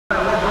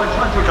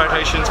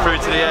Congratulations through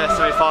to the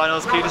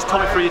semi-finals. Can you just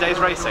talk me through your day's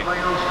racing?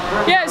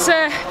 Yeah, it's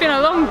been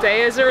a long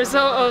day as a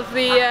result of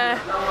the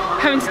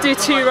having to do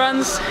 2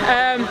 runs.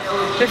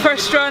 The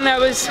first run I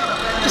was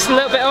just a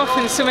little bit off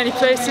in so many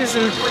places,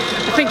 and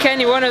I think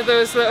any one of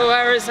those little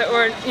errors that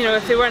weren't,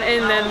 if they weren't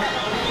in, then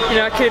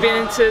I could have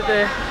been into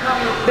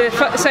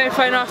the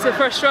semi-final after the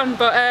first run.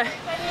 But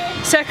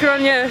second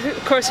run, yeah,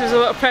 of course there was a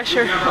lot of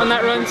pressure on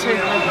that run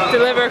to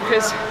deliver,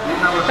 because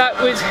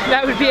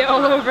that would be it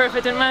all over if I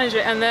didn't manage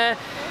it. And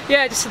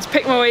yeah, I just had to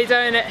pick my way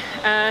down it,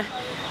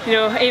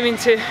 aiming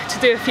to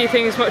do a few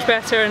things much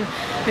better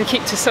and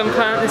keep to the same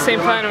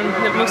plan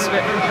on most of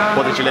it.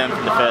 What did you learn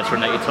from the first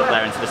run that you took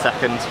there into the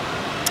second?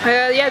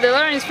 Yeah, the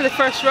learnings for the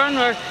first run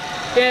were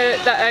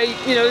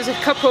there was a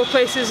couple of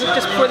places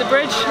just before the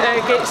bridge,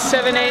 gates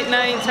 7, 8,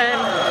 9,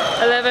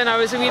 10, 11. I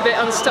was a wee bit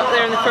unstuck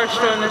there in the first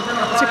run and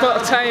it took a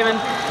lot of time, and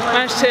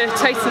managed to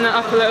tighten that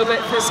up a little bit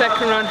for the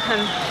second run.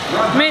 And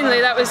mainly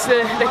that was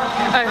the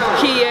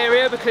key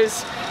area,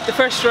 because the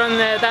first run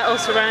that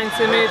also ran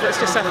into the move that's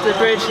just after the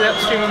bridge, the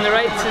upstream on the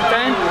right to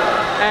down,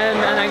 and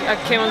I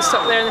came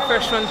unstuck there in the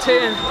first run too,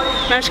 and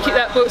managed to keep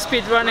that boat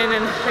speed running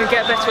and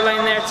get a better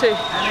line there too.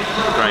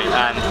 Great,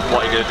 and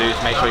what are you going to do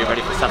to make sure you're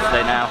ready for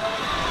Saturday now?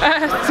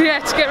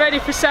 Yeah, to get ready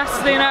for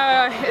Saturday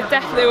now, I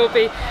definitely will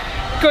be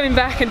going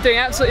back and doing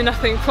absolutely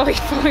nothing, probably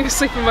falling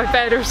asleep in my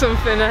bed or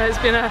something. It's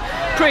been a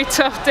pretty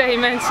tough day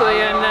mentally,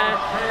 and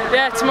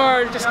yeah,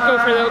 tomorrow just go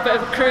for a little bit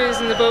of a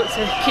cruise in the boat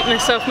to keep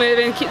myself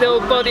moving, keep the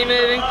old body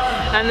moving,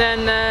 and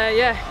then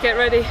yeah, get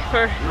ready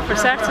for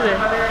Saturday.